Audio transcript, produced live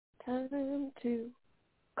Time to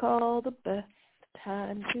call the best.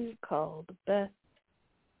 Time to call the best.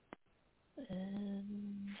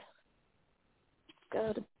 And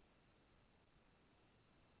gotta.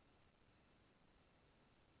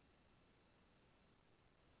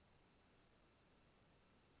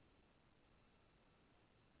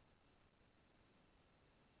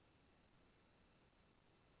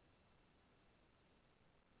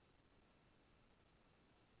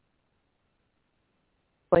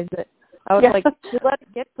 Plays it. I was like, she let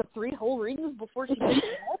it get to 3 whole rings before she did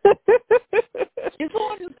it. She's the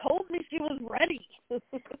one who told me she was ready.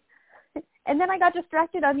 And then I got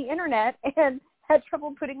distracted on the internet and had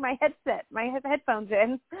trouble putting my headphones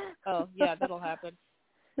in. Oh, yeah, that'll happen.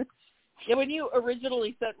 Yeah, when you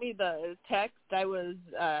originally sent me the text, I was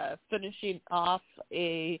finishing off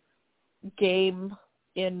a game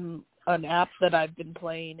in an app that I've been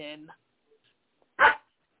playing in.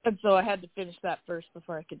 And so I had to finish that first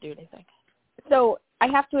before I could do anything. So I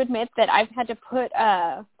have to admit that I've had to put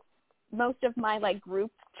most of my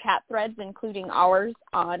group chat threads, including ours,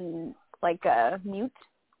 on mute.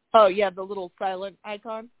 Oh yeah, the little silent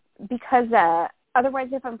icon. Because otherwise,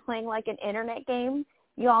 if I'm playing an internet game,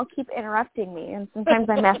 you all keep interrupting me, and sometimes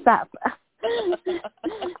I mess up.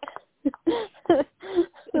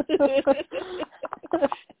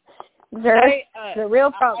 They're the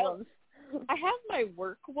real problems. I have my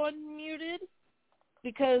work one muted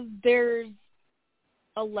because there's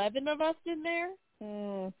 11 of us in there,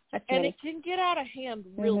 and it can get out of hand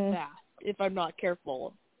real fast if I'm not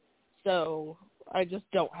careful. So I just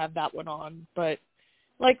don't have that one on. But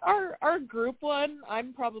our group one,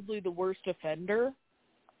 I'm probably the worst offender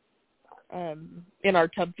in our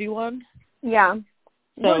Tubsy one. Yeah.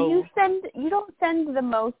 So you don't send the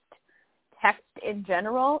most text in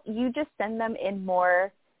general. You just send them in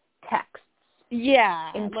more texts.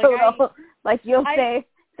 Yeah. In total. You'll say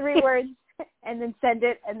 3 words and then send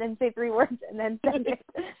it, and then say 3 words and then send it.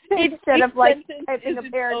 Instead of typing a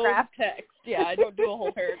paragraph. Text. Yeah, I don't do a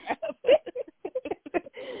whole paragraph.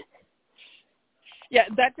 Yeah,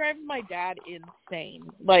 that drives my dad insane.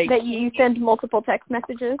 That you send multiple text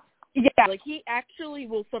messages? Yeah, he actually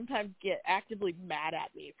will sometimes get actively mad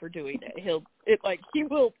at me for doing it. He'll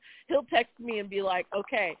text me and be like,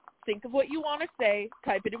 "Okay, think of what you want to say,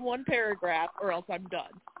 type it in 1 paragraph, or else I'm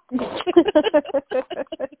done."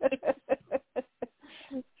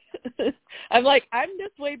 I'm like, I'm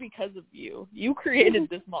this way because of you. You created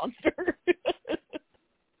this monster.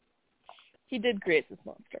 He did create this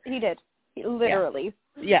monster. He did. Literally.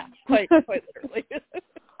 Yeah, quite literally.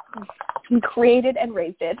 He created and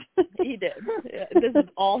raised it. He did. Yeah, this is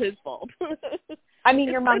all his fault. I mean,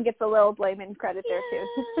 your mom gets a little blame and credit there, too.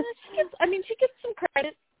 She gets some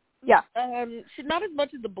credit. Yeah. She's not as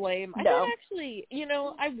much as the blame. No. I don't actually,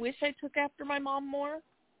 I wish I took after my mom more.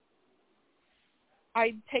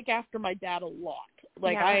 I take after my dad a lot.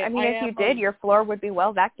 If you did, your floor would be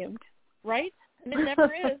well vacuumed. Right? And it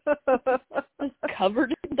never is. It's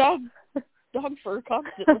covered in dog fur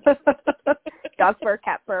constantly. Dog fur,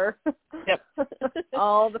 cat fur. Yep.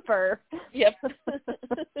 All the fur. Yep.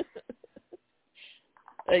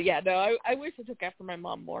 I wish I took after my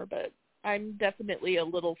mom more, but I'm definitely a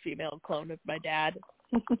little female clone of my dad.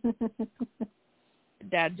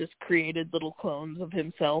 Dad just created little clones of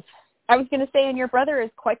himself. I was going to say, and your brother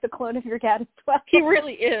is quite the clone of your dad as well. He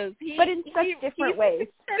really is. But in such different ways. He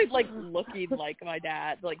started, looking like my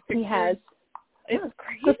dad. He has. It's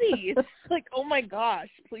crazy. It's oh my gosh,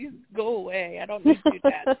 please go away. I don't need you,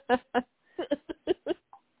 Dad.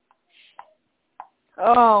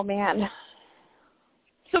 Oh, man.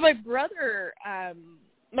 So my brother's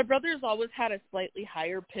always had a slightly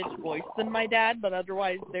higher pitched voice than my dad, but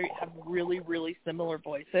otherwise they have really, really similar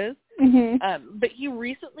voices. Mm-hmm. But he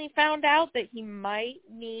recently found out that he might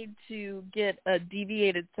need to get a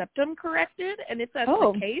deviated septum corrected, and if that's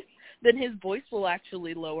the case, then his voice will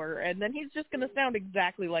actually lower, and then he's just going to sound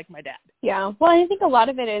exactly like my dad. Yeah. Well, I think a lot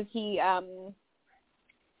of it is he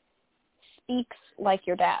speaks like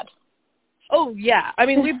your dad. Oh, yeah. I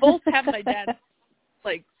mean, we both have my dad's,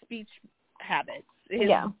 speech habits. His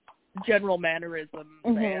general mannerisms.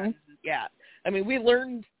 Mm-hmm. And, I mean, we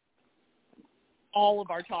learned all of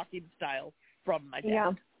our talking styles from my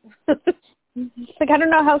dad. Yeah. I don't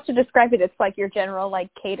know how else to describe it. It's your general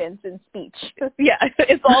cadence in speech. Yeah,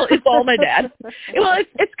 it's all my dad. Well,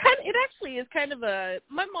 it actually is kind of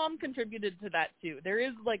my mom contributed to that too. There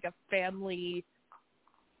is a family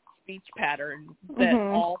speech pattern that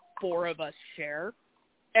all 4 of us share,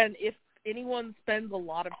 and if anyone spends a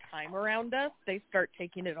lot of time around us, they start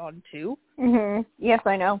taking it on too. Mhm. Yes,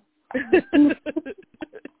 I know.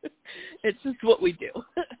 It's just what we do.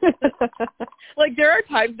 Like, there are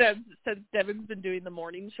times that since Devin's been doing the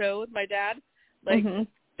morning show with my dad, like,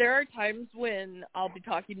 there are times when I'll be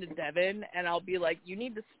talking to Devin and I'll be like, you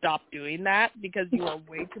need to stop doing that because you are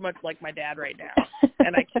way too much like my dad right now,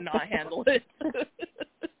 and I cannot handle it.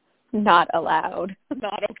 Not allowed.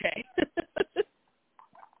 Not okay.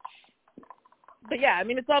 But yeah, I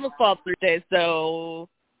mean, it's almost Father's Day, so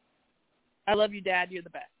I love you, Dad. You're the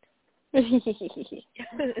best.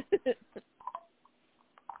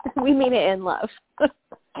 We mean it in love.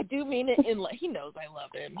 I do mean it in love. He knows I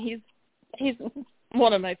love him. He's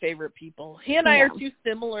one of my favorite people. He and I are too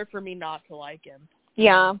similar for me not to like him.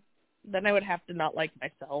 Yeah. Then I would have to not like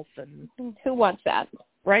myself, and who wants that?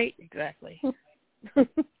 Right? Exactly.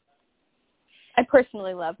 I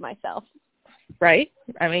personally love myself. Right?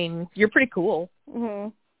 I mean, you're pretty cool.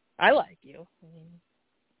 I like you.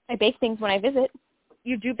 I bake things when I visit.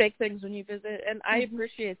 You do bake things when you visit, and I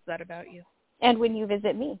appreciate that about you. And when you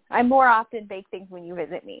visit me. I more often bake things when you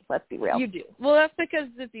visit me. Let's be real. You do. Well, that's because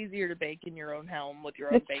it's easier to bake in your own home with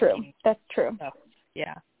your own baking. That's true. So,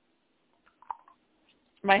 yeah.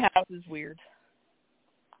 My house is weird.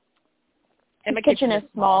 And my kitchen is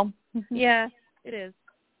small. Yeah, it is.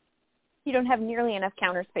 You don't have nearly enough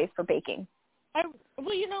counter space for baking.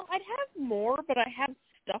 Well, you know, I'd have more, but I have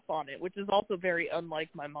stuff on it, which is also very unlike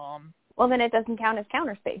my mom. Well, then it doesn't count as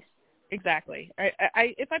counter space. Exactly.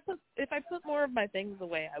 If I put more of my things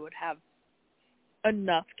away, I would have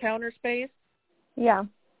enough counter space. Yeah.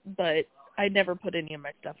 But I never put any of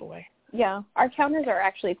my stuff away. Yeah. Our counters are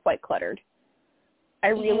actually quite cluttered. I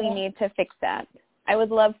really need to fix that. I would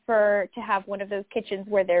love to have one of those kitchens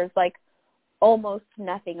where there's like almost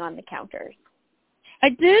nothing on the counters. I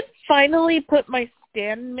did finally put my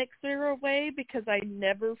stand mixer away because I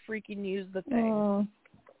never freaking use the thing.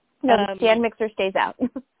 No, the stand mixer stays out.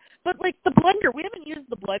 But like the blender, we haven't used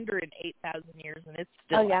the blender in 8,000 years, and it's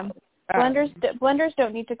still out. Blenders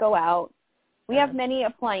don't need to go out. We have many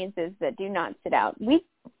appliances that do not sit out. We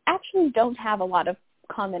actually don't have a lot of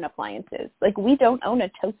common appliances. Like, we don't own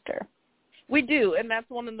a toaster. We do, and that's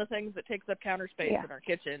one of the things that takes up counter space in our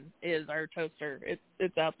kitchen is our toaster.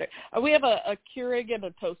 It's out there. We have a Keurig and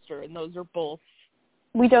a toaster, and those are both.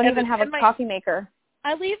 We don't even have a coffee maker.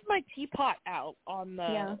 I leave my teapot out on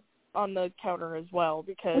the counter as well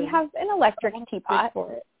because we have an electric teapot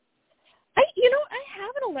for it. I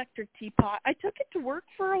have an electric teapot. I took it to work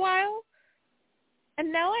for a while,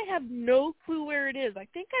 and now I have no clue where it is. I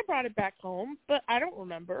think I brought it back home, but I don't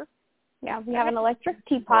remember. Yeah, we have an electric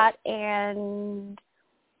teapot, and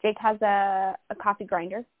Jake has a coffee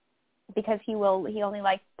grinder because he only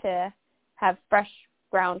likes to have fresh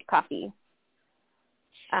ground coffee.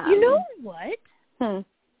 You know what?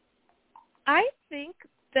 I think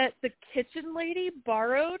that the kitchen lady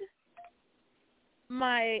borrowed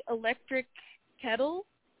my electric kettle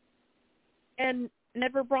and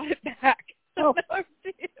never brought it back. Oh. I'm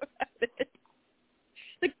thinking about it.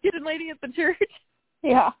 The kitchen lady at the church.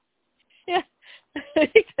 Yeah. Yeah.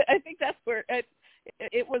 I think that's where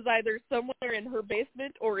it was either somewhere in her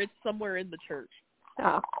basement or it's somewhere in the church.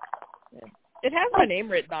 Oh. Yeah. It has my name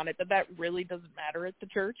written on it, but that really doesn't matter at the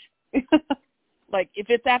church. Like, if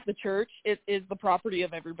it's at the church, it is the property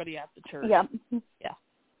of everybody at the church. Yeah. Yeah.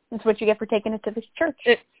 That's what you get for taking it to the church.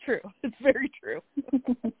 It's true. It's very true.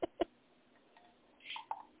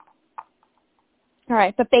 All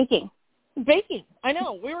right, but baking. Baking. I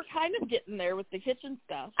know. We were kind of getting there with the kitchen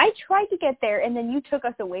stuff. I tried to get there, and then you took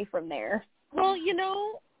us away from there. Well,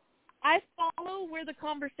 I follow where the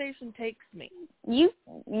conversation takes me.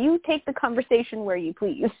 You take the conversation where you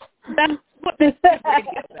please. That's what this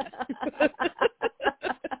radio says.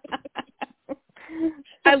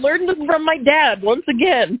 I learned this from my dad once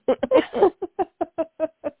again. I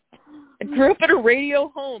grew up in a radio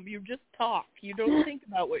home. You just talk. You don't think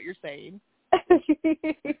about what you're saying.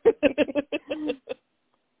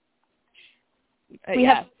 We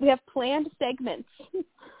have planned segments.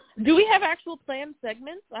 Do we have actual planned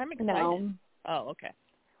segments? I'm excited. No. Oh, okay.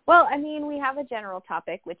 Well, I mean, we have a general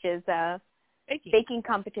topic, which is baking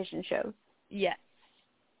competition shows. Yes.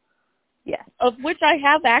 Yes. Of which I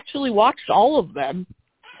have actually watched all of them.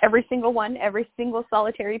 Every single one, every single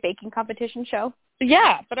solitary baking competition show?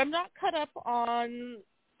 Yeah, but I'm not caught up on...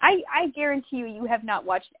 I guarantee you have not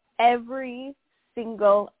watched every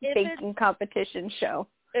single baking competition show.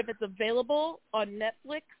 If it's available on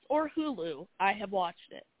Netflix or Hulu, I have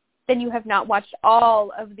watched it. Then you have not watched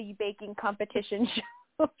all of the baking competition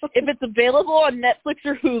shows. If it's available on Netflix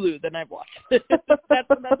or Hulu, then I've watched it. That's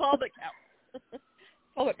all that counts.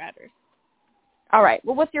 All that matters. All right.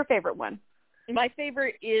 Well, what's your favorite one? My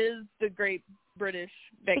favorite is the Great British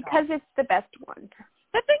Bake Off. Because it's the best one.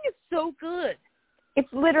 That thing is so good.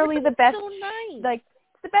 It's literally the best. So nice. Like,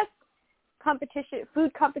 it's the best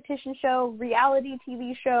food competition show, reality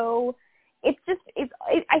TV show.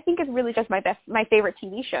 I think it's really just my favorite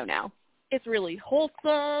TV show now. It's really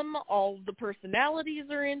wholesome. All the personalities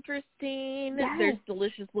are interesting. Yes. There's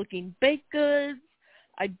delicious looking baked goods.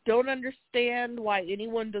 I don't understand why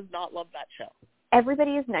anyone does not love that show.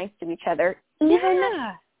 Everybody is nice to each other.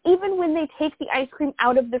 Yeah. Even when they take the ice cream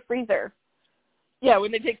out of the freezer. Yeah,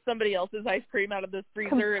 when they take somebody else's ice cream out of the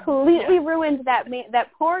freezer. Completely ruined that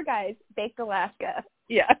poor guy's Baked Alaska.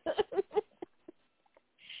 Yeah.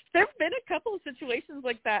 There have been a couple of situations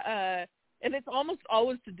like that, and it's almost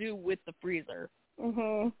always to do with the freezer.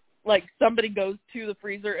 Mm-hmm. Like, somebody goes to the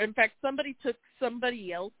freezer. In fact, somebody took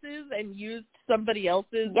somebody else's and used somebody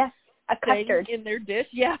else's a custard in their dish.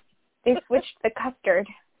 Yeah. They switched the custard.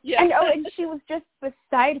 Yeah. And she was just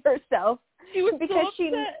beside herself. She was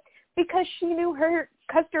because she knew her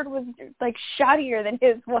custard was, like, shoddier than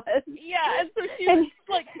his was. Yeah, and so she was,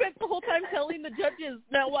 like, spent the whole time telling the judges,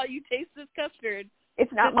 now while you taste this custard,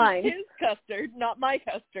 it's not mine. It's his custard, not my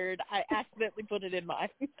custard. I accidentally put it in mine.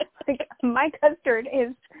 Like, my custard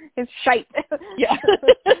is shite. Yeah.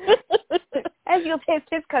 As you'll taste,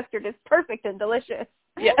 his custard is perfect and delicious.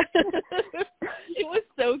 Yeah. It was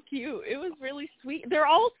so cute. It was really sweet. They're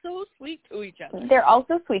all so sweet to each other. They're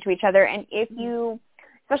also sweet to each other, and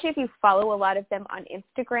especially if you follow a lot of them on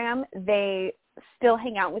Instagram, they still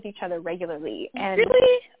hang out with each other regularly. And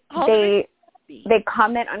really? They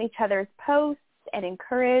comment on each other's posts and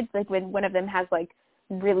encourage, like when one of them has like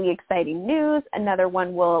really exciting news, another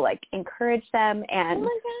one will like encourage them and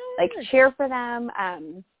like cheer for them.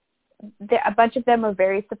 A bunch of them are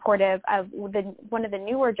very supportive of one of the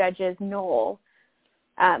newer judges, Noel,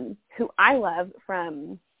 who I love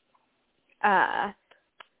from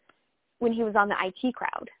when he was on the IT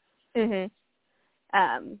Crowd.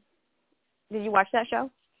 Mm-hmm. Did you watch that show?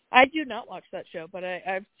 I do not watch that show, but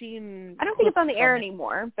I've seen. I don't think it's on the air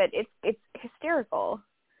anymore, but it's hysterical.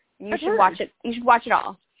 You should watch it. You should watch it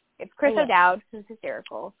all. It's Chris O'Dowd, who's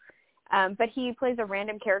hysterical, but he plays a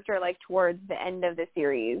random character like towards the end of the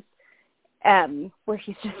series, where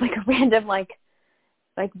he's just like a random like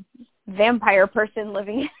vampire person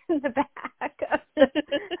living in the back of the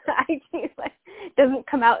IT, like doesn't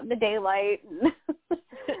come out in the daylight.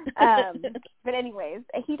 But anyways,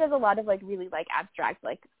 he does a lot of like really like abstract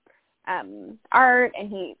like art, and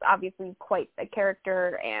he's obviously quite a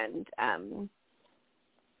character. And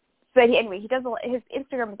but anyway, he does his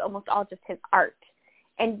Instagram is almost all just his art,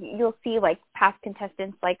 and you'll see like past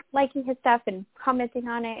contestants like liking his stuff and commenting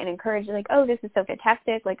on it and encouraging like, oh, this is so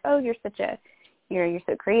fantastic, like, oh, you're such a you're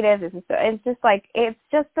so creative. This is so. It's just like it's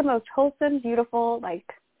just the most wholesome, beautiful like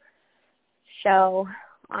show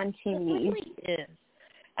on TV. It really is.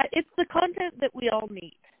 It's the content that we all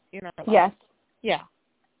need in our lives. Yes. Yeah.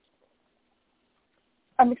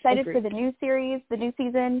 I'm excited for the new series, the new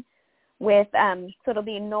season with, so it'll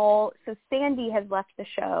be Noel. So Sandy has left the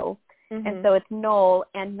show, and so it's Noel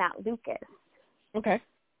and Matt Lucas. Okay.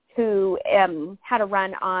 Who had a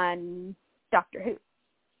run on Doctor Who.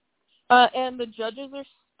 And the judges are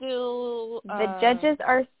still... The judges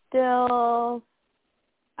are still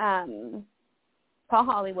Paul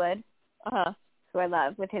Hollywood. Who I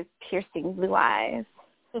love, with his piercing blue eyes.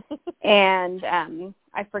 And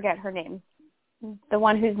I forget her name. The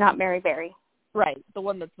one who's not Mary Berry. Right, the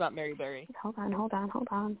one that's not Mary Berry. Hold on.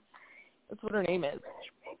 That's what her name is.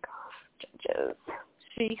 Judges.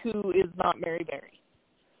 She who is not Mary Berry.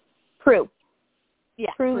 Prue.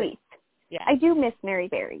 Yeah. Prue Leith. Yeah. I do miss Mary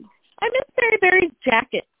Berry. I miss Mary Berry's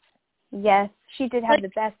jacket. Yes, she did have the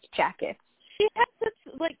best jacket. She had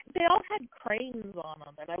such, like, they all had cranes on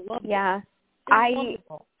them, and I loved it. Yeah. I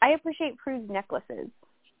appreciate Prue's necklaces.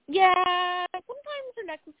 Yeah, sometimes her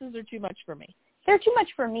necklaces are too much for me. They're too much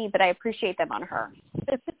for me, but I appreciate them on her.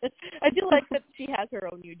 I do like that she has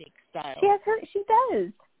her own unique style. She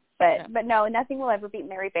does. But no, nothing will ever beat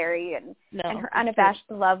Mary Berry and her unabashed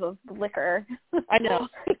love of liquor. I know.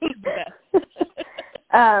 It's the best.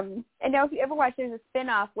 And now if you ever watch, there's a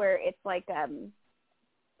spin-off where it's like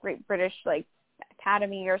Great British like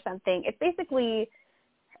Academy or something. It's basically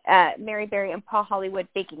Mary Berry and Paul Hollywood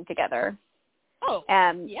baking together. Oh,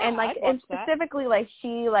 and specifically like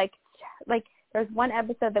she like there's one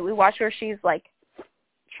episode that we watched where she's like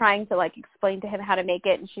trying to like explain to him how to make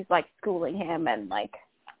it, and she's like schooling him and like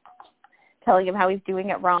telling him how he's doing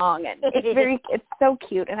it wrong, and it's so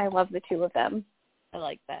cute, and I love the two of them. I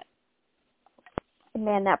like that. And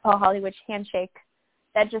man, that Paul Hollywood handshake,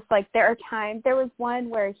 that just like there was one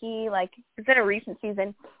where he like it's in a recent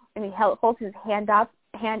season and he holds his hand down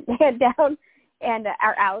and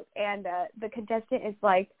are out, and the contestant is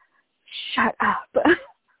like, "Shut up."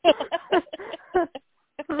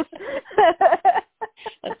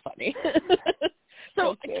 That's funny.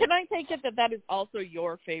 So can I take it that is also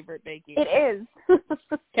your favorite baking? It is.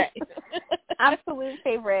 Okay. Absolute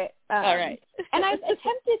favorite. All right. And I've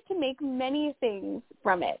attempted to make many things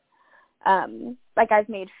from it. Like I've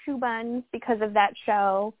made choux buns because of that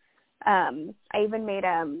show. I even made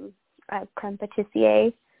a creme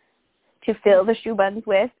patissier to fill the choux buns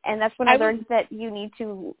with. And that's when I learned that you need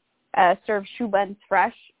to serve choux buns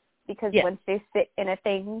fresh because once they sit in a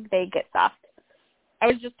thing, they get soft. I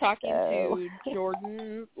was just talking to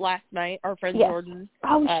Jordan last night, our friend Jordan.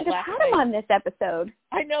 Oh, we should have had him on this episode.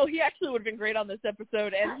 I know, he actually would have been great on this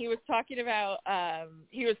episode, and he was talking about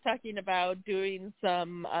doing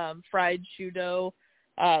some fried choux dough,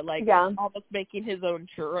 almost making his own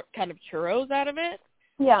churros out of it.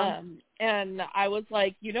 Yeah. And I was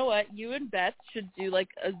like, you know what, you and Beth should do like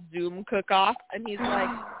a Zoom cook-off. And he's like,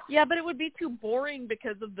 yeah, but it would be too boring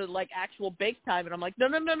because of the like actual bake time. And I'm like,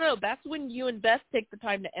 no. That's when you and Beth take the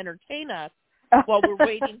time to entertain us while we're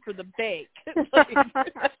waiting for the bake.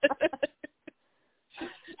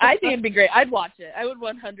 I think it'd be great. I'd watch it. I would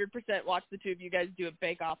 100% watch the two of you guys do a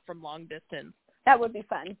bake-off from long distance. That would be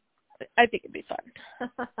fun. I think it'd be fun.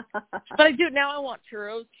 But I do, now I want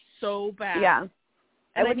churros so bad. Yeah.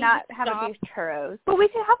 I would not have it be churros. But we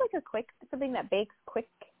could have like something that bakes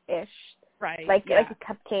quick-ish. Right. Like a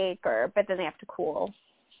cupcake, but then they have to cool.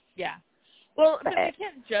 Yeah. Well, but they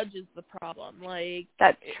can't judge is the problem. Like,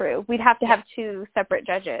 that's true. We'd have to have two separate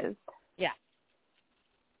judges. Yeah.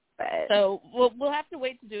 But so we'll have to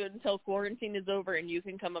wait to do it until quarantine is over and you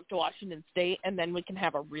can come up to Washington State, and then we can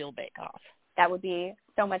have a real bake-off. That would be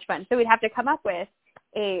so much fun. So we'd have to come up with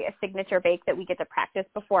a signature bake that we get to practice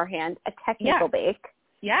beforehand, a technical bake.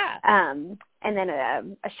 Yeah. And then a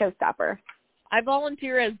showstopper. I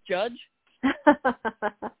volunteer as judge.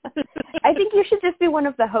 I think you should just be one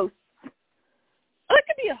of the hosts. I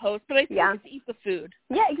could be a host, but I still get to eat the food.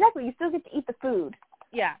 Yeah, exactly. You still get to eat the food.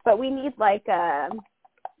 Yeah. But we need like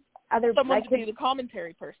someone to be the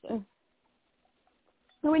commentary person.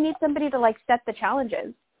 We need somebody to like set the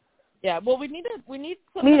challenges. Yeah. Well, we need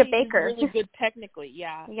somebody a baker. who's really good technically.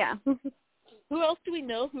 Yeah. Yeah. Who else do we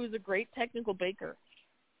know who's a great technical baker?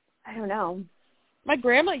 I don't know. My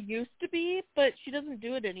grandma used to be, but she doesn't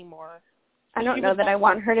do it anymore. I don't know that I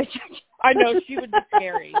want her to judge. I know, she would be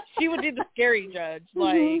scary. She would be the scary judge,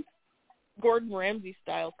 like Gordon Ramsay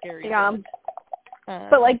style scary judge.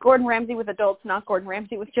 But like Gordon Ramsay with adults, not Gordon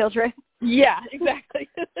Ramsay with children. Yeah, exactly.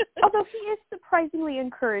 Although he is surprisingly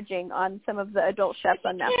encouraging on some of the adult chefs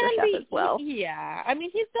on MasterChef as well. Yeah, I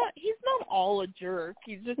mean he's not all a jerk.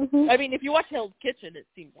 He's just I mean if you watch Hell's Kitchen, it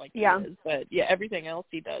seems like he is. But yeah, everything else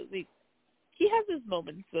he does, he has his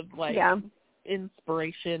moments of like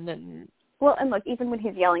inspiration and. Well, and look, even when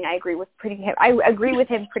he's yelling, I agree with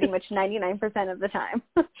him pretty much 99% of the time.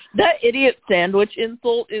 That idiot sandwich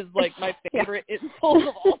insult is like my favorite insult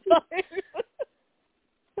of all time.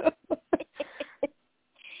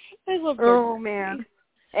 I love Oh man.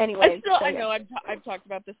 Anyway, I know I've talked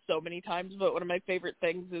about this so many times, but one of my favorite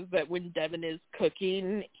things is that when Devin is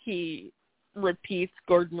cooking, he repeats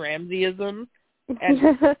Gordon Ramsayism, and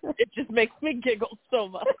it just makes me giggle so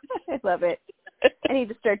much. I love it. I need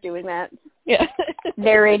to start doing that. Yeah.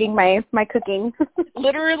 Narrating my cooking.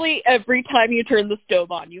 Literally every time you turn the stove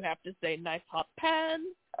on, you have to say, nice hot pan.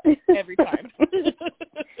 Every time.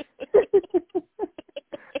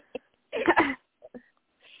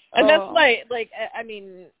 And that's I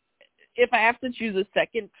mean, if I have to choose a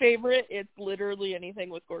second favorite, it's literally anything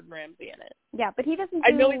with Gordon Ramsay in it. Yeah, but he doesn't I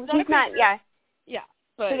know he's not. Yeah.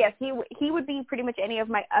 But so yes, he would be pretty much any of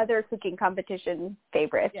my other cooking competition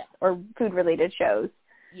favorites or food-related shows.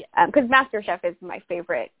 Yeah. Because MasterChef is my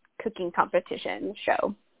favorite cooking competition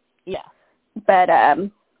show. Yeah. But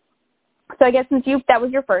so I guess since that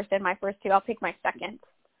was your first and my first two, I'll pick my second.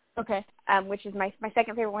 Okay. Which is my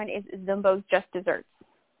second favorite one is Zumbo's Just Desserts.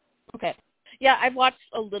 Okay. Yeah, I've watched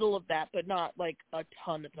a little of that, but not like a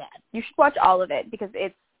ton of that. You should watch all of it because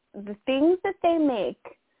it's the things that they make.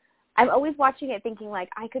 I'm always watching it thinking, like,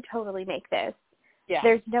 I could totally make this. Yeah.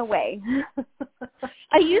 There's no way.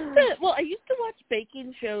 I used to watch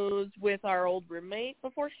baking shows with our old roommate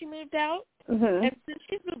before she moved out. Mm-hmm. And since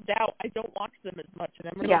she's moved out, I don't watch them as much. And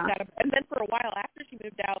I'm really sad. And then for a while after she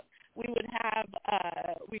moved out, we would have,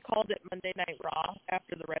 we called it Monday Night Raw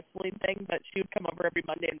after the wrestling thing, but she would come over every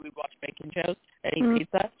Monday and we'd watch baking shows and eat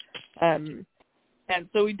pizza. And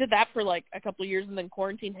so we did that for like a couple of years, and then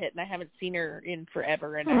quarantine hit, and I haven't seen her in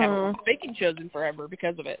forever, and I haven't watched baking shows in forever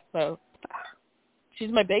because of it. So she's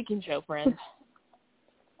my baking show friend.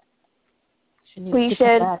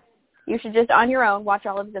 You should just on your own watch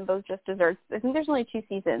all of Zimbo's Just Desserts. I think there's only 2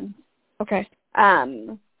 seasons. Okay.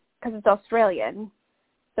 Because it's Australian,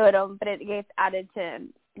 so it gets added to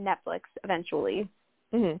Netflix eventually.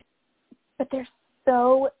 Mm-hmm. But they're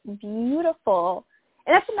so beautiful,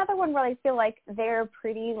 and that's another one where I feel like they're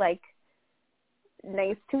pretty like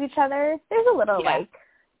nice to each other. There's a little like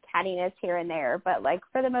cattiness here and there, but like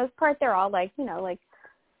for the most part, they're all like like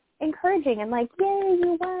encouraging and like, yay,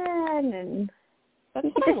 you won, and that's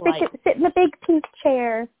you what can just sit in the big pink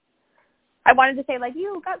chair. I wanted to say like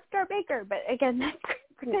you got Star Baker, but again, that's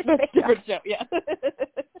a different show. Yeah.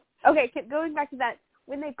 Okay, going back to that,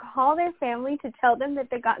 when they call their family to tell them that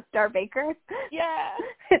they got Star Baker,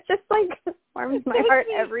 it just like warms my heart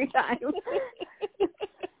every time.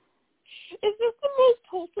 It's just the most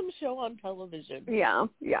wholesome show on television. Yeah.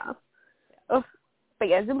 Oh, but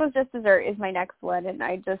yeah, Zimbo's Just Dessert is my next one, and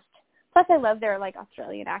plus I love their like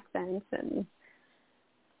Australian accents, and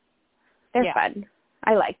they're fun.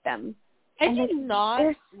 I like them.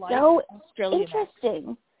 They're like so Australian interesting.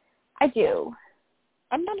 accents. I do.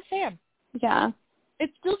 I'm not a fan. Yeah.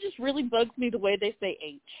 It still just really bugs me the way they say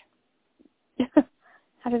H.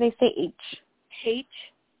 How do they say H? H.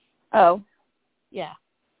 Oh. Yeah.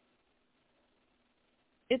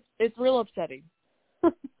 It's real upsetting.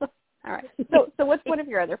 All right. So what's one of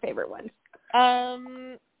your other favorite ones? I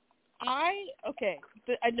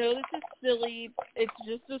know this is silly. It's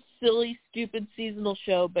just a silly, stupid seasonal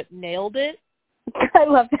show, but Nailed It. I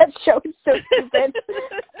love that show. It's so stupid.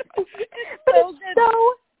 But so it's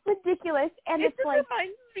so ridiculous, and it it's like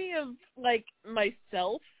reminds me of like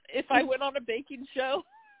myself if I went on a baking show.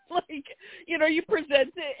 Like, you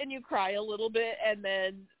present it and you cry a little bit, and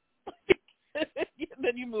then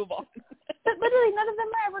then you move on. But literally, none of them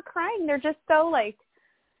are ever crying. They're just so like,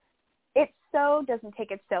 it so doesn't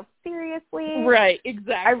take itself seriously. Right,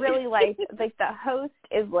 exactly. I really like the host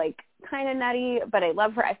is like kind of nutty, but I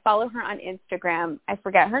love her. I follow her on Instagram. I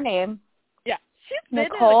forget her name. Yeah, she's been in a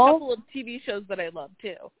couple of TV shows that I love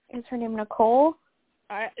too. Is her name Nicole?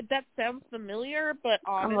 That sounds familiar, but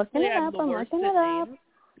honestly, I'm looking it up. I'm the worst at names.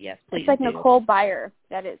 Yes, please. It's like Nicole Byer.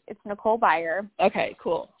 It's Nicole Byer. Okay,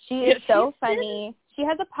 cool. She is so funny. She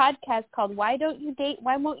has a podcast called Why Won't You Date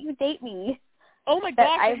Me? Oh my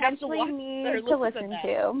gosh, I eventually need to listen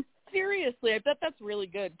to. Seriously, I bet that's really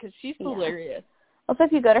good because she's hilarious. Also,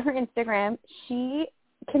 if you go to her Instagram, she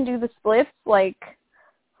can do the splits like,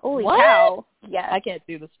 holy what? cow. Yes. I can't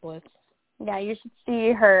do the splits. Yeah, you should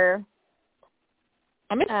see her.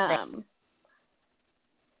 I'm impressed.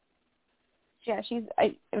 Yeah, she's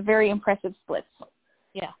a very impressive splits.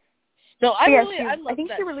 Yeah. No, I love I think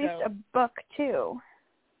that she released show. a book too.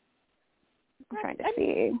 I'm trying to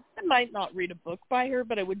see. I might not read a book by her,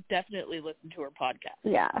 but I would definitely listen to her podcast.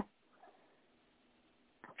 Yeah.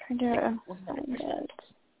 I'm trying to find it.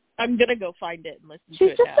 I'm going to go find it and listen to it.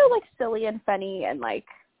 She's just so like silly and funny and like,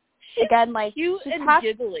 again, like cute and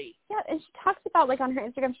giggly. Yeah, and she talks about like on her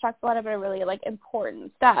Instagram, she talks a lot about really like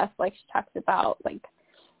important stuff. Like she talks about like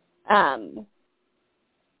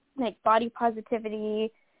body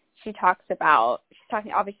positivity. She's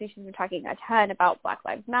been talking a ton about Black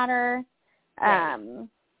Lives Matter. Right.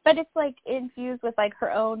 But it's like infused with like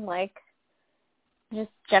her own like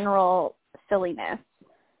just general silliness.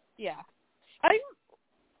 Yeah.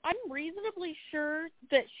 I'm reasonably sure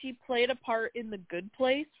that she played a part in The Good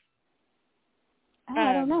Place.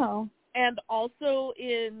 I don't know. And also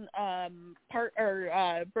in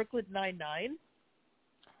Brooklyn Nine-Nine.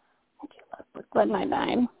 I do love Brooklyn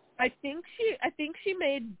Nine-Nine. I think she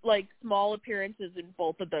made like small appearances in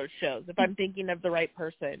both of those shows, if I'm thinking of the right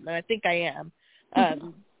person, and I think I am.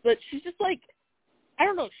 But she's just like, I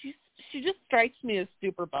don't know, she just strikes me as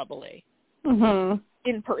super bubbly. Mhm.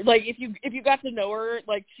 Like if you got to know her,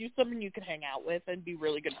 like she's someone you could hang out with and be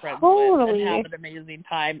really good friends with and have an amazing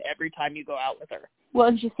time every time you go out with her. Well,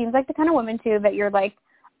 and she seems like the kind of woman too that you're like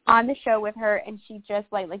on the show with her, and she just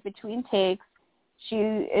like between takes, she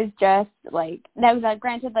is just like, now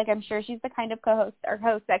granted, like I'm sure she's the kind of co-host or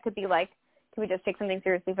host that could be like, can we just take something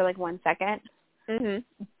seriously for like 1 second? Mhm.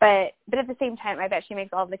 But at the same time, I bet she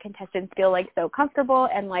makes all of the contestants feel like so comfortable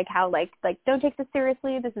and like how like don't take this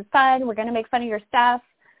seriously. This is fun. We're gonna make fun of your stuff,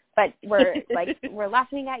 but we're like we're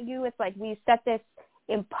laughing at you. It's like we set this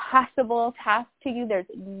impossible task to you. There's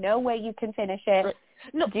no way you can finish it.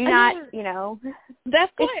 No,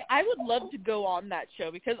 That's why I would love to go on that show,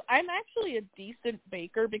 because I'm actually a decent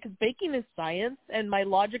baker, because baking is science and my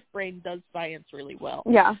logic brain does science really well.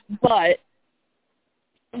 Yeah. But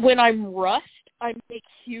when I'm rushed, I make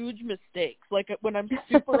huge mistakes. Like when I'm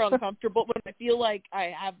super uncomfortable, when I feel like I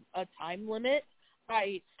have a time limit,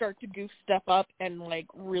 I start to goof stuff up and, like,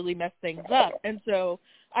 really mess things up. And so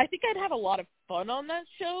I think I'd have a lot of fun on that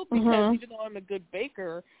show because even though I'm a good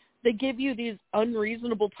baker, they give you these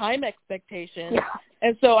unreasonable time expectations. Yeah.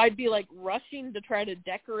 And so I'd be, like, rushing to try to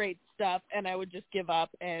decorate stuff, and I would just give up,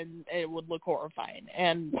 and it would look horrifying.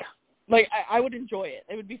 And, like, I would enjoy it.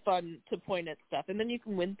 It would be fun to point at stuff. And then you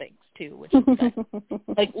can win things, too, which is nice.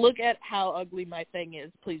 Like, look at how ugly my thing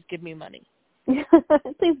is. Please give me money.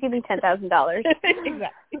 Please give me $10,000.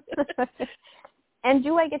 Exactly. And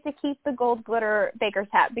do I get to keep the gold glitter baker's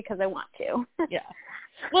hat because I want to? Yeah.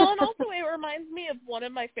 Well, and also it reminds me of one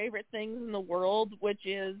of my favorite things in the world, which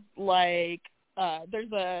is like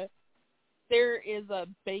there is a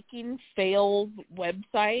baking fails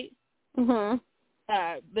website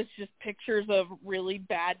that's just pictures of really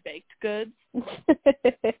bad baked goods.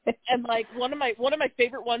 And like one of my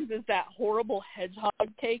favorite ones is that horrible hedgehog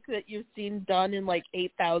cake that you've seen done in like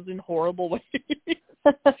 8,000 horrible ways.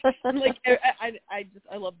 Like I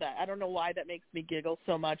love that. I don't know why that makes me giggle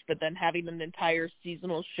so much, but then having an entire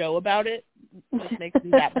seasonal show about it just makes me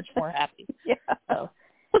that much more happy. Yeah. So,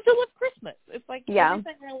 but so with Christmas, it's like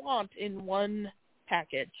everything I want in one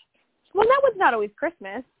package. Well, that one's not always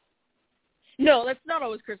Christmas. No, that's not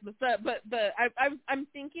always Christmas. But I'm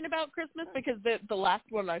thinking about Christmas because the last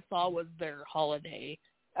one I saw was their holiday.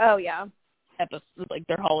 Oh yeah. Episode, like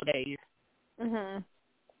their holiday thing.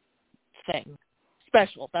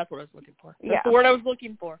 Special. That's what I was looking for. That's the word I was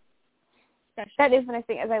looking for. Special. That is the nice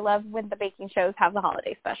thing, is I love when the baking shows have the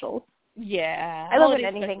holiday specials. Yeah. I love when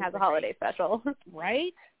anything has a holiday special.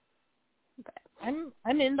 Right?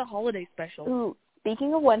 I'm into holiday specials. Ooh,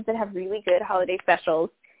 speaking of ones that have really good holiday specials,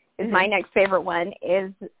 my next favorite one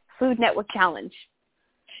is Food Network Challenge.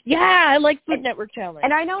 Yeah, I like Food Network Challenge.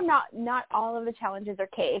 And I know not all of the challenges are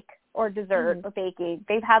cake or dessert or baking.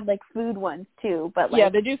 They've had like food ones too, but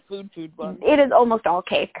like they do food ones. It is almost all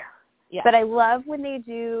cake. Yeah. But I love when they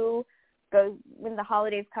do when the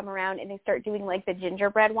holidays come around and they start doing like the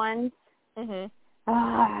gingerbread ones.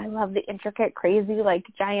 I love the intricate, crazy, like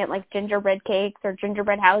giant like gingerbread cakes or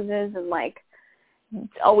gingerbread houses, and like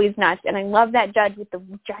it's always nuts. And I love that judge with the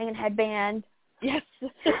giant headband. Yes.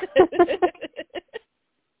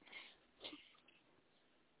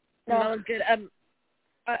 No, good.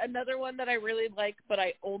 Another one that I really like, but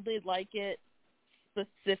I only like it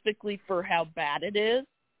specifically for how bad it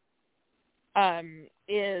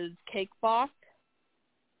is Cake Boss.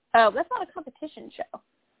 Oh, that's not a competition show.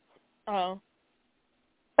 Oh.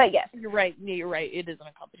 But yes. You're right. It isn't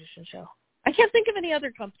a competition show. I can't think of any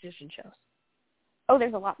other competition shows. Oh,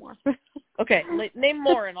 there's a lot more. Okay, name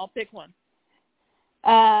more and I'll pick one.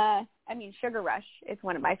 I mean, Sugar Rush is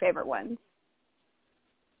one of my favorite ones.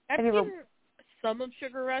 I've seen some of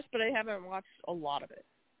Sugar Rush, but I haven't watched a lot of it.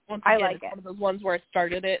 Once again, I like it. One of those ones where I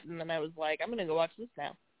started it and then I was like, I'm going to go watch this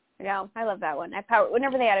now. No, I love that one.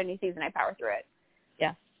 Whenever they add a new season, I power through it.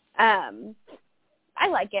 Yeah. I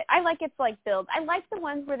like it. I like its like build. I like the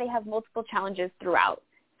ones where they have multiple challenges throughout,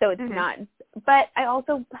 so it's not. But I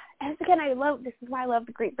also, as again, this is why I love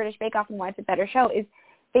the Great British Bake Off and why it's a better show, is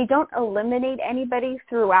they don't eliminate anybody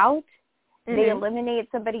throughout. They eliminate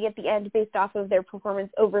somebody at the end based off of their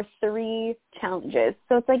performance over 3 challenges.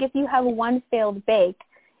 So it's like if you have one failed bake,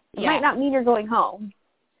 it might not mean you're going home.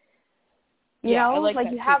 You know,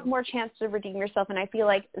 like you have more chance to redeem yourself, and I feel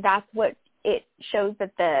like that's what it shows,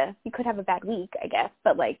 that you could have a bad week, I guess,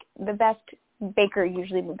 but like the best baker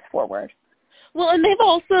usually moves forward. Well, and they've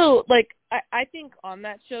also, like, I think on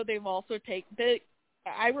that show they've also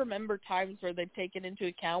I remember times where they've taken into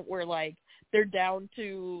account where like they're down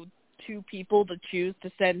to 2 people to choose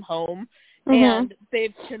to send home, and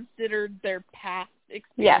they've considered their past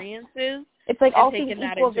experiences. Yeah. It's like all things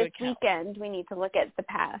equal this weekend, we need to look at the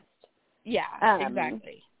past. Yeah,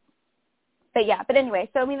 exactly. But anyway,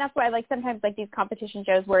 so I mean that's why I like sometimes like these competition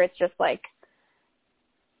shows where it's just like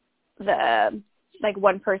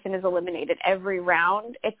one person is eliminated every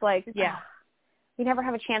round. It's like you never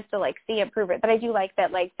have a chance to like see it, prove it. But I do like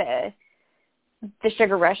that, like the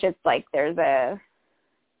Sugar Rush. It's like there's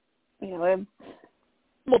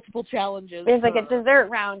multiple challenges. There's like a dessert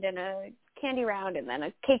round and a candy round and then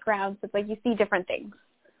a cake round. So it's like you see different things.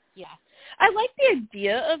 Yeah. I like the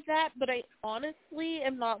idea of that, but I honestly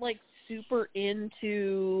am not like super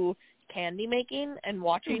into candy making and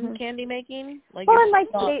watching candy making. Like, well, and like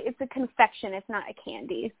it's a confection, it's not a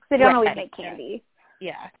candy. They don't always make candy.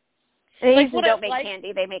 Yeah. They usually don't make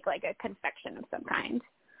candy. They make like a confection of some kind.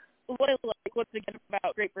 What I like, once again,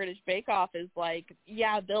 about Great British Bake Off is like,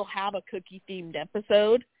 they'll have a cookie themed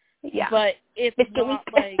episode. Yeah. But it's Biscuit not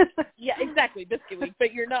week. Like exactly, Biscuit Week.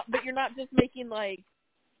 But you're not just making like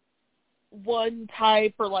one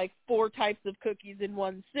type or like 4 types of cookies in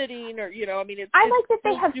one sitting, or I like that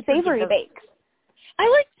they have savory diverse. bakes. I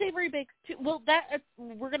like savory bakes too. Well,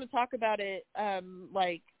 we're going to talk about it,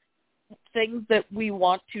 like things that we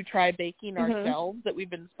want to try baking ourselves that we've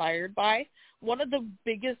been inspired by. One of the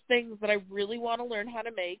biggest things that I really want to learn how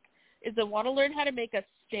to make is I want to learn how to make a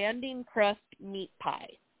standing crust meat pie.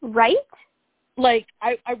 Right? Like,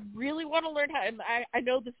 I really want to learn how, and I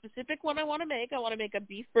know the specific one I want to make. I want to make a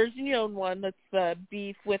beef bourguignon one that's the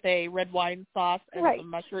beef with a red wine sauce and some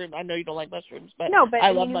mushroom. I know you don't like mushrooms, but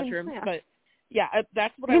I love mushrooms. But, yeah,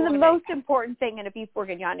 that's what I want to make. The most important thing in a beef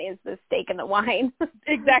bourguignon is the steak and the wine.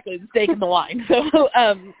 Exactly, the steak and the wine. So,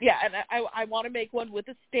 yeah, and I want to make one with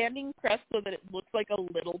a standing crust so that it looks like a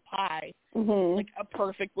little pie, like a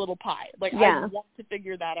perfect little pie. Like, I want to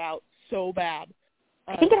figure that out so bad.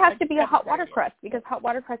 I think it has to be a hot water crust because hot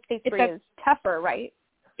water crust pastry is tougher, right?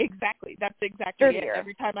 Exactly. That's exactly it.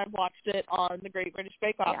 Every time I've watched it on the Great British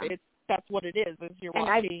Bake Off, that's what it is you're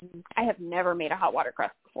watching. I have never made a hot water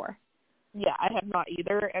crust before. Yeah, I have not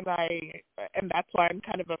either, and that's why I'm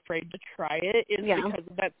kind of afraid to try it because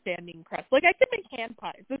of that standing crust. Like, I could make hand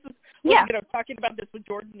pies. This is talking about this with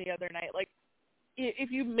Jordan the other night. Like,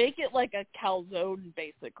 if you make it like a calzone,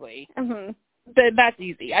 basically, then that's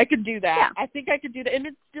easy. I could do that. Yeah. I think I could do that, and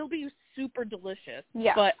it'd still be super delicious.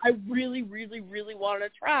 Yeah. But I really, really, really want to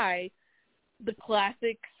try the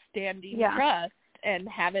classic standing crust and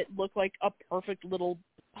have it look like a perfect little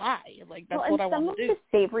pie. Like, that's what I want to do. Some of the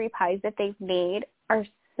savory pies that they've made are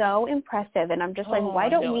so impressive, and I'm just like, why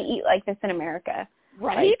don't we eat like this in America?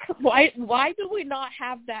 Right? Like, why do we not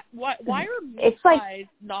have that? Why are meat pies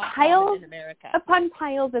not common in America? Upon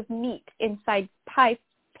piles of meat inside pie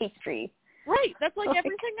pastry. Right. That's like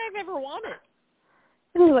everything I've ever wanted.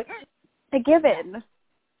 Like a given.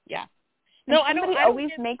 Yeah. And no, somebody always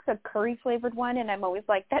makes a curry flavored one, and I'm always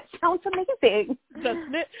like, that sounds amazing.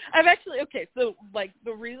 Doesn't it? I've actually so like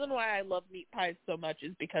the reason why I love meat pies so much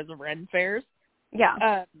is because of Ren Fairs.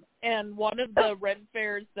 Yeah. And one of the Ren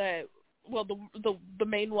Fairs that, well, the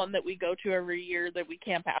main one that we go to every year that we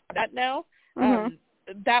camp out at now,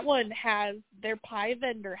 that one has, their pie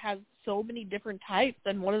vendor has so many different types,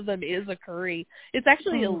 and one of them is a curry. It's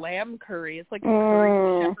actually a lamb curry. It's like a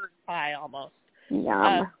curry shepherd's pie almost.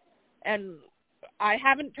 Yum. And I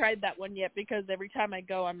haven't tried that one yet because every time I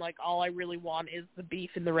go, I'm like, all I really want is the beef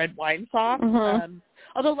and the red wine sauce.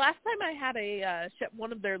 Although last time I had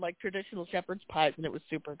one of their like traditional shepherd's pies, and it was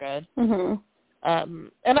super good. And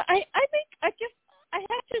I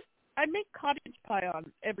make cottage pie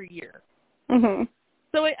on every year.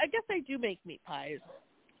 So I guess I do make meat pies.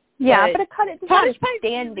 Yeah, but a cottage pie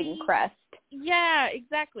standing crust. Yeah,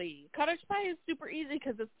 exactly. Cottage pie is super easy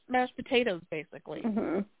because it's mashed potatoes, basically.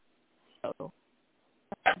 So,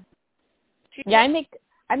 yeah, I make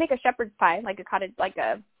a shepherd's pie, like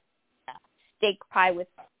a steak pie with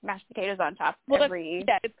mashed potatoes on top. Well,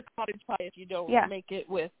 it's a cottage pie if you don't make it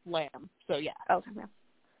with lamb. So yeah. Oh, yeah.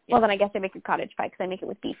 Well, then I guess I make a cottage pie because I make it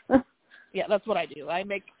with beef. Yeah, that's what I do. I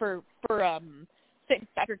make for St.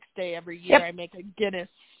 Patrick's Day every year. I make a Guinness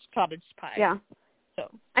cottage pie. Yeah.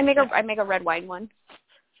 So I make a red wine one.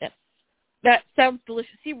 Yeah. That sounds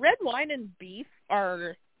delicious. See, red wine and beef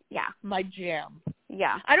are my jam.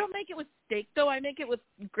 Yeah. I don't make it with steak though. I make it with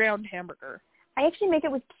ground hamburger. I actually make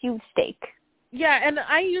it with cubed steak. Yeah, and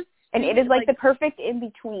and it is like the perfect in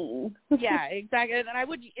between. Yeah, exactly. And I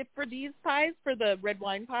would, if for these pies, for the red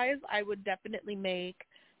wine pies, I would definitely make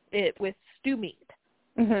it with stew meat.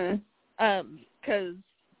 Because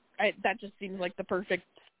that just seems like the perfect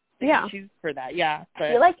thing to choose for that. Yeah. But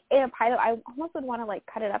I feel like in a pie, I almost would want to like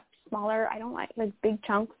cut it up smaller. I don't like big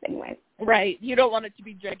chunks anyway. Right. You don't want it to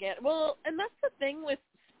be gigantic. Well, and that's the thing with,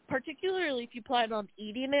 particularly if you plan on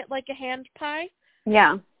eating it like a hand pie.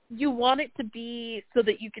 Yeah. You want it to be so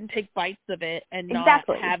that you can take bites of it and not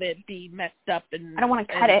have it be messed up and I don't want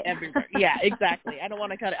to cut it everywhere. Yeah, exactly. I don't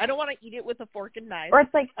want to cut it. I don't want to eat it with a fork and knife. Or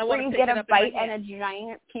it's like where you get a bite and a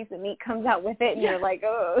giant piece of meat comes out with it, and you're like,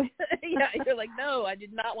 oh. Yeah, you're like, no, I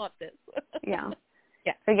did not want this. Yeah.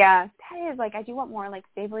 Yeah. So yeah, that is like, I do want more like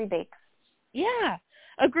savory bakes. Yeah,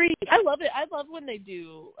 agreed. I love it. I love when they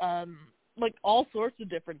do like all sorts of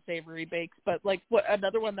different savory bakes. But like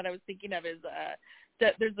another one that I was thinking of is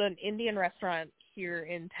that there's an Indian restaurant here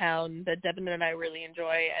in town that Devin and I really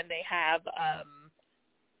enjoy, and they have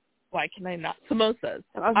why can I not, samosas.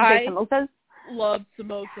 I samosas? Love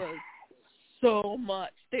samosas so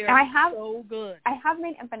much. They are so good. I have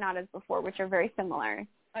made empanadas before, which are very similar.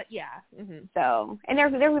 Yeah. So, and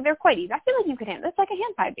they're quite easy. I feel like you could it's like a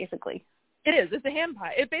hand pie basically. It is. It's a hand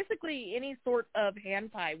pie. It basically, any sort of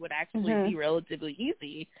hand pie would actually be relatively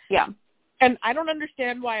easy. Yeah. And I don't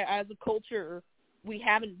understand why, as a culture, we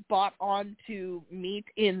haven't bought onto meat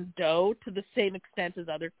in dough to the same extent as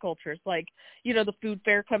other cultures. Like, you know, the food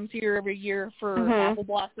fair comes here every year for Apple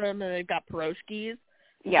Blossom, and they've got pierogies.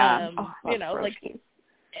 Yeah. You know, pierogies.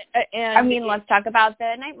 like, and I mean, let's talk about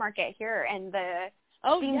the night market here and the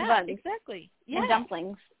steamed buns. Exactly. Yeah. And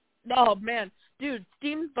dumplings. Oh, man. Dude,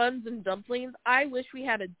 steamed buns and dumplings. I wish we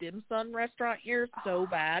had a dim sum restaurant here so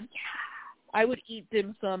bad. I would eat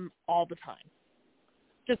dim sum all the time.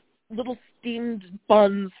 Just little steamed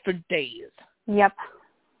buns for days. Yep.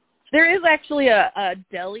 There is actually a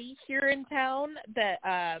deli here in town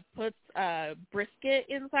that puts brisket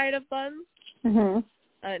inside of buns. Mhm.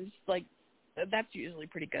 And just, like, that's usually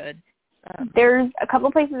pretty good. There's a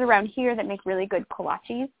couple places around here that make really good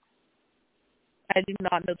kolaches. I do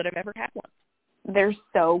not know that I've ever had one. They're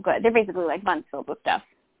so good. They're basically like buns filled with stuff.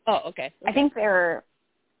 Oh, okay. I think I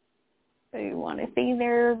want to say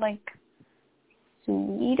they're like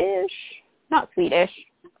Swedish. Not Swedish.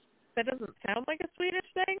 That doesn't sound like a Swedish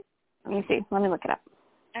thing. Let me see. Let me look it up.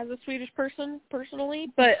 As a Swedish person,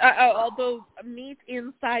 personally. But although meat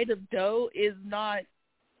inside of dough is not,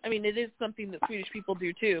 I mean, it is something that Swedish people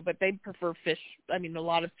do too, but they prefer fish. I mean, a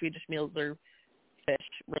lot of Swedish meals are fish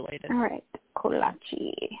related. All right.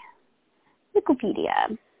 Kolache.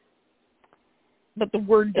 Wikipedia. But the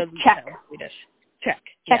word doesn't Czech. sound Swedish. Czech.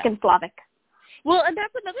 Czech and Slavic. Well, and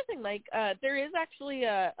that's another thing. Like, there is actually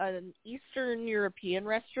an Eastern European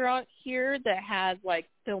restaurant here that has, like,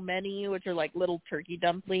 pilmeni, which are, like, little turkey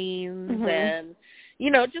dumplings and,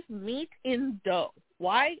 you know, just meat in dough.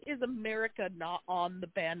 Why is America not on the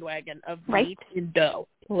bandwagon of meat in dough?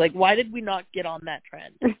 Like, why did we not get on that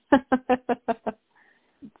trend?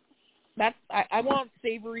 I want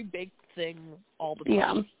savory baked things all the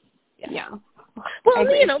time. Yeah. Well,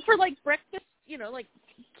 you know, for, like, breakfast, you know, like,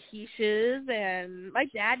 quiches, and my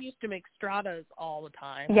dad used to make stratas all the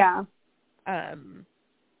time. Yeah. And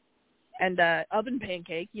oven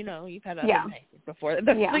pancake, you know, you've had oven pancake before.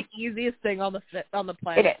 That's the easiest thing on the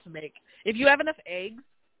planet to make. If you have enough eggs,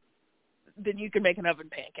 then you can make an oven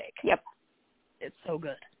pancake. Yep. It's so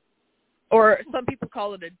good. Or some people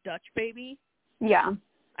call it a Dutch baby. Yeah.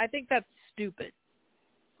 I think that's stupid.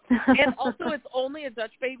 And also, it's only a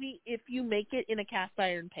Dutch baby if you make it in a cast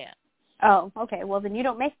iron pan. Oh, okay. Well, then you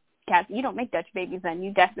don't make Dutch babies. Then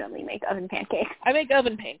you definitely make oven pancakes. I make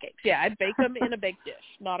oven pancakes. Yeah, I bake them in a baked dish,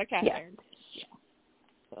 not a cast iron dish. Yeah.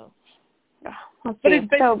 So, but it's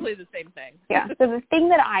basically the same thing. Yeah. So the thing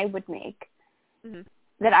that I would make,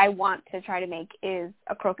 that I want to try to make, is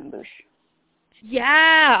a croquembouche.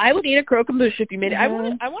 Yeah, I would eat a croquembouche if you made it. I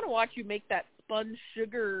want to watch you make that spun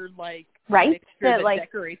sugar mixture that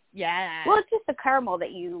decorates. Yeah. Well, it's just the caramel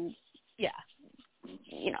that you. Yeah.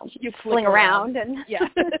 You know, you fling around and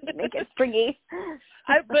make it stringy.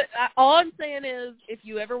 But all I'm saying is, if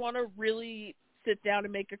you ever want to really sit down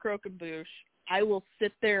and make a croquembouche, I will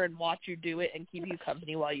sit there and watch you do it and keep you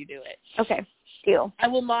company while you do it. Okay, deal. I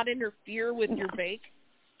will not interfere with your bake.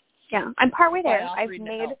 Yeah, I'm partway there.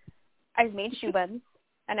 I've made choux buns,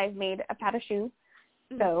 and I've made a pâte à choux.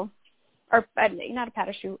 So, or not a pâte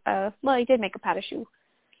à choux. Well, I did make a pâte à choux.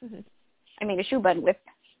 I made a choux bun with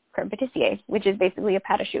creme pâtissier, which is basically a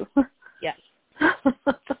pâte à choux. Yes.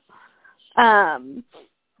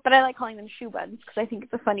 But I like calling them choux buns because I think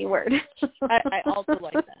it's a funny word. I also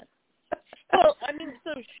like that. Well, I mean,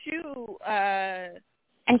 so choux...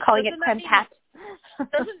 and calling it creme pat.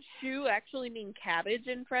 Doesn't choux actually mean cabbage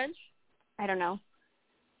in French? I don't know.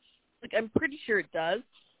 Like, I'm pretty sure it does.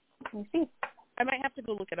 Let me see. I might have to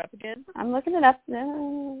go look it up again. I'm looking it up.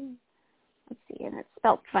 Let's see, and it's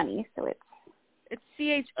spelled funny, so it's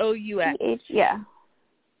CHOUX. Yeah.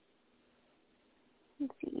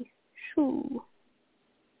 Let's see. Choux.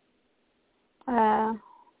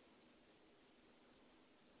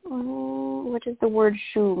 What does the word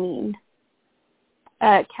choux mean?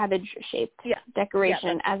 Cabbage shaped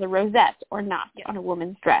decoration as a rosette or knot on a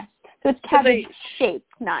woman's dress. So it's cabbage shaped,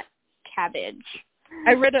 not cabbage.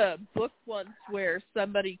 I read a book once where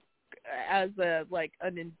somebody, as a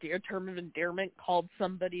term of endearment, called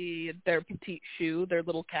somebody their petite choux, their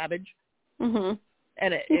little cabbage. And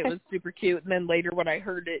it was super cute. And then later when I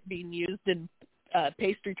heard it being used in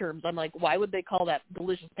pastry terms, I'm like, why would they call that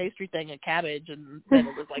delicious pastry thing a cabbage? And then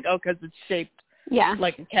it was like, oh, because it's shaped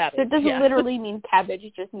like a cabbage. So it doesn't literally mean cabbage.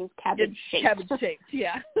 It just means cabbage shaped. Cabbage shaped,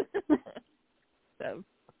 yeah. So,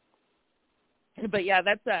 but yeah,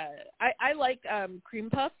 that's I like cream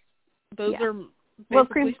puffs. Those are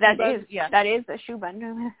cream. That is a choux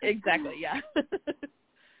bun. Exactly, yeah.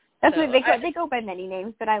 That's what they go by many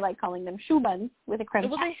names, but I like calling them choux buns with a creme.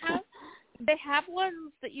 Well, They have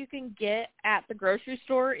ones that you can get at the grocery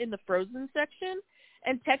store in the frozen section,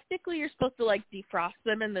 and technically you're supposed to, like, defrost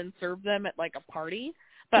them and then serve them at, like, a party.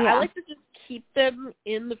 But I like to just keep them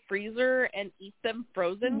in the freezer and eat them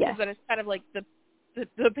frozen, because then it's kind of like the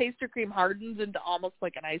pastry cream hardens into almost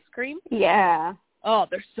like an ice cream. Yeah. Oh,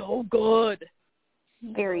 they're so good.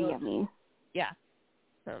 Very yummy. Yeah.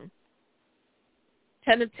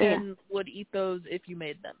 10 of 10 would eat those if you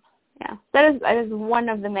made them. Yeah. That is one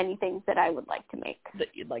of the many things that I would like to make. That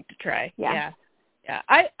you'd like to try. Yeah. Yeah.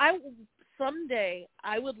 I someday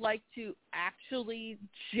I would like to actually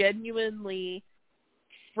genuinely,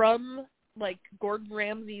 from like Gordon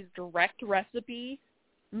Ramsay's direct recipe,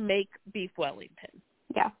 make beef Wellington.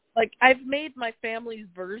 Yeah. Like, I've made my family's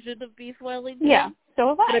version of beef Wellington. Yeah, so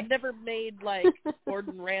have I. But I've never made, like,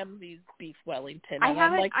 Gordon Ramsay's beef Wellington. And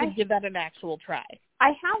I'd like to give that an actual try.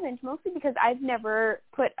 I haven't, mostly because I've never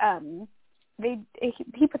put,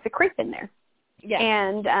 he puts a crepe in there. Yeah.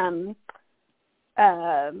 And,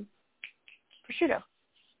 prosciutto.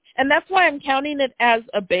 And that's why I'm counting it as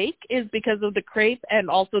a bake, is because of the crepe and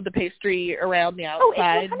also the pastry around the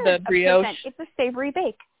outside, the brioche. It's a savory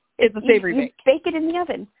bake. It's a savory bake. You bake it in the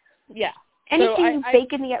oven. Yeah. Anything you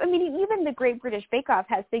bake in the oven. I mean, even the Great British Bake Off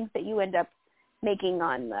has things that you end up making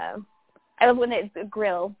on the, I love when it's a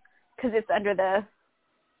grill, because it's under the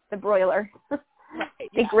broiler.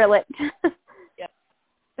 They grill it. Yep.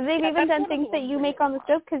 They've even done things that you make on the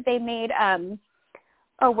stove, because they made,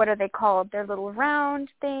 what are they called? They're little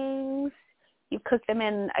round things. You cook them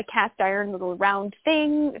in a cast iron little round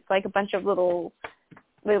thing. It's like a bunch of little,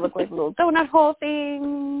 they look like little donut hole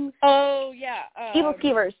things. Oh, yeah. Evil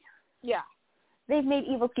Skeevers. Yeah. They've made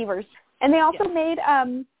Evil Skeevers. And they also made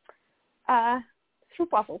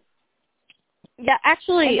stroop waffles. Yeah,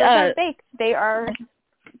 actually. And those aren't baked. They are...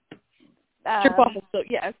 stroop waffles. So,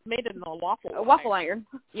 yeah, it's made in a waffle iron.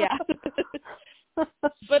 Yeah.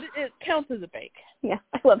 But it counts as a bake. Yeah,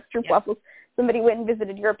 I love stroop waffles. Somebody went and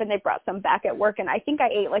visited Europe, and they brought some back at work, and I think I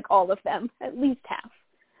ate, like, all of them, at least half.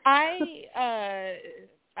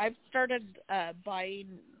 I've started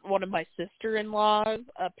buying one of my sister-in-laws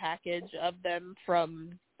a package of them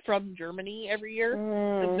from Germany every year.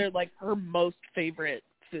 Because they're, like, her most favorite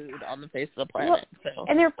food on the face of the planet. So.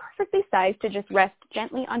 And they're perfectly sized to just rest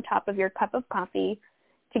gently on top of your cup of coffee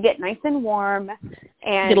to get nice and warm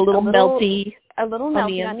and get a little melty on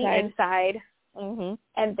the inside. Mm-hmm.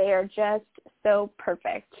 And they are just so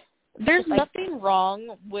perfect. There's nothing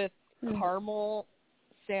wrong with caramel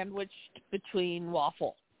sandwiched between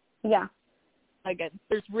waffle. Yeah. Again,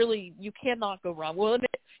 there's really, you cannot go wrong. Well,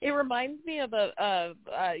 it reminds me of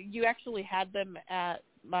you actually had them at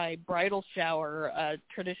my bridal shower, a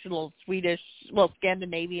traditional Swedish,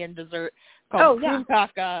 Scandinavian dessert called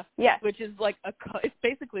krumkaka, which is like it's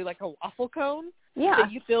basically like a waffle cone. Yeah.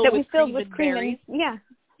 That you fill with cream and berries. Yeah.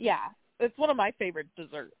 It's one of my favorite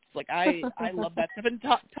desserts. Like, I love that stuff. And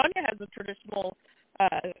Tanya has a traditional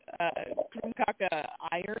krumkaka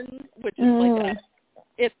iron, which is like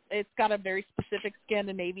it's got a very specific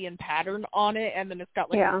Scandinavian pattern on it, and then it's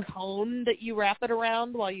got like a cone that you wrap it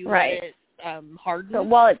around while you let it harden. So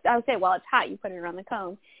while it's hot, you put it around the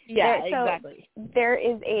cone. Yeah, exactly. There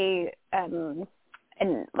is a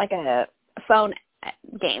phone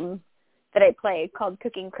game that I play called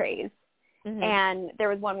Cooking Craze. Mm-hmm. And there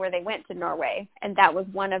was one where they went to Norway, and that was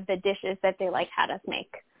one of the dishes that they had us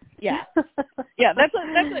make. Yeah, yeah.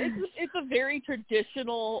 It's a very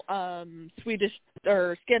traditional Swedish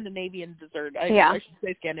or Scandinavian dessert. I should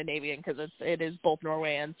say Scandinavian because it is both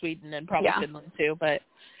Norway and Sweden and probably Finland too. But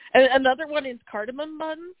another one is cardamom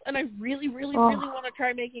buns, and I really want to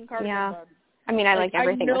try making cardamom buns. I mean, I like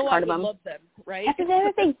everything with cardamom. I would love them, right? That's the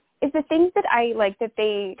other thing is the things that I like that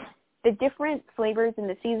the different flavors and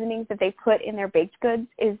the seasonings that they put in their baked goods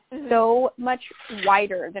is so much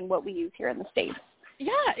wider than what we use here in the States.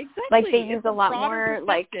 Yeah, exactly. Like, they use a lot more,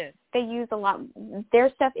 their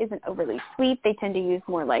stuff isn't overly sweet. They tend to use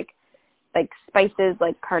more, like spices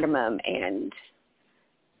like cardamom and,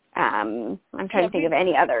 I'm trying to think of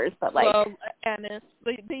any others, but anise.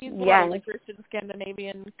 They use a lot of licorice in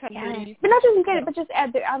Scandinavian countries. Yeah. But not just get it, but just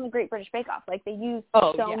add on the Great British Bake Off. Like, they use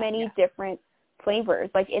many different flavors,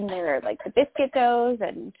 like in their, like, the biscuit doughs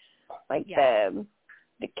and, like, the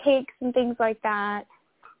cakes and things like that.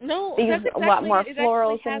 No, they use a lot more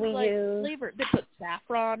florals than we use. Flavor. They put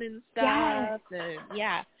saffron and stuff.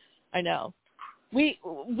 Yes. And, I know. We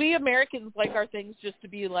Americans like our things just to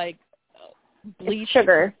be like bleached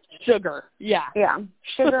sugar. Yeah. Yeah.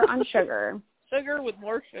 Sugar on sugar. Sugar with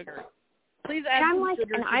more sugar. Please add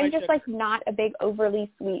sugar to I'm just not a big overly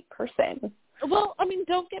sweet person. Well, I mean,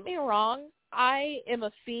 don't get me wrong. I am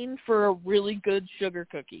a fiend for a really good sugar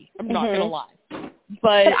cookie. I'm not gonna lie,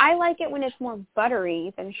 but I like it when it's more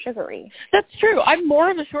buttery than sugary. That's true. I'm more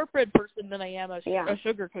of a shortbread person than I am a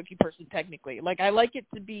sugar cookie person. Technically, like I like it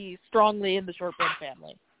to be strongly in the shortbread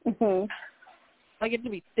family. I like it to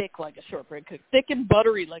be thick like a shortbread cookie, thick and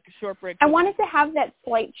buttery like a shortbread cookie. I want it to have that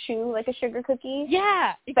slight chew like a sugar cookie.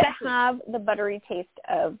 Yeah, exactly. But have the buttery taste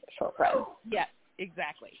of shortbread. Yeah,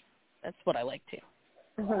 exactly. That's what I like too.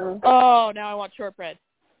 Oh, now I want shortbread.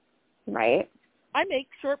 Right. I make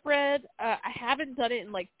shortbread. I haven't done it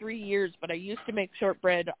in like 3 years, but I used to make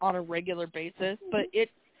shortbread on a regular basis. But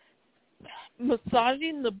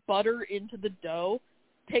massaging the butter into the dough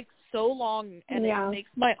takes so long, and it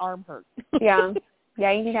makes my arm hurt. Yeah,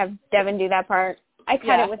 you need to have Devin do that part. I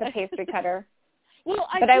cut it with a pastry cutter. Well,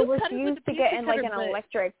 I refuse to get in like an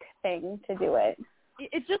electric thing to do it.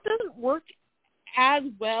 It just doesn't work as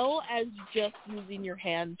well as just using your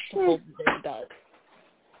hands to hold it does.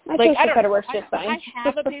 My pastry cutter works just fine. I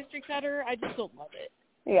have a pastry cutter. I just don't love it.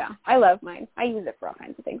 Yeah, I love mine. I use it for all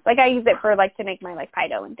kinds of things. Like I use it for like to make my like pie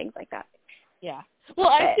dough and things like that. Yeah. Well,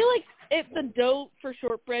 I feel like if the dough for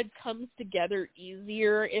shortbread comes together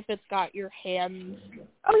easier if it's got your hands.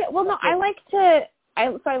 Oh yeah. Well, no, I like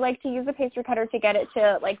to use the pastry cutter to get it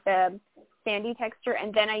to like the sandy texture,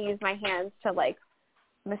 and then I use my hands to like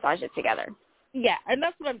massage it together. Yeah, and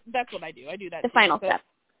that's what I do. I do that. The final step.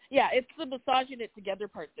 Yeah, it's the massaging it together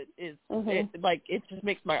part that is it just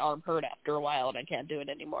makes my arm hurt after a while, and I can't do it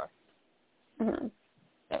anymore.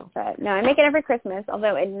 So. But no, I make it every Christmas,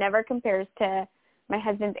 although it never compares to my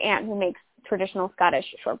husband's aunt who makes traditional Scottish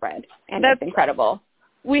shortbread, and that's incredible.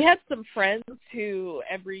 We had some friends who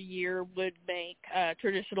every year would make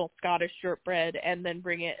traditional Scottish shortbread and then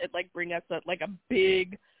bring us a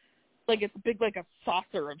big, it's big like a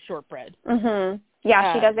saucer of shortbread.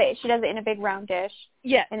 Yeah, she does it. She does it in a big round dish.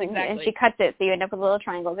 Yeah, exactly. And she cuts it so you end up with little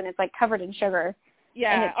triangles, and it's like covered in sugar.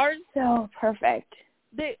 Yeah, and it's so perfect.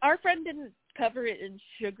 Our friend didn't cover it in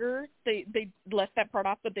sugar. They left that part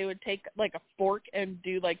off, but they would take like a fork and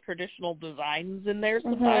do like traditional designs in there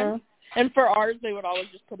sometimes. And for ours, they would always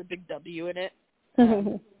just put a big W in it.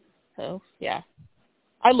 So yeah,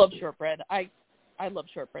 I love shortbread. I love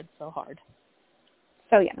shortbread so hard.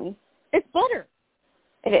 So yummy. It's butter.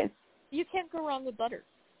 It is. You can't go wrong with butter.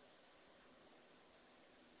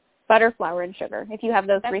 Butter, flour, and sugar. If you have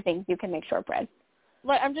those three things, you can make shortbread.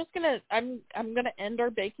 Like I'm gonna end our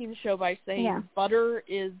baking show by saying butter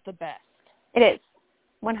is the best. It is.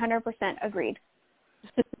 100% agreed.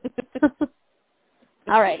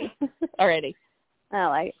 Alrighty. Alrighty.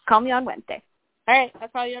 Well, call me on Wednesday. All right. I'll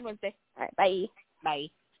call you on Wednesday. All right. Bye. Bye.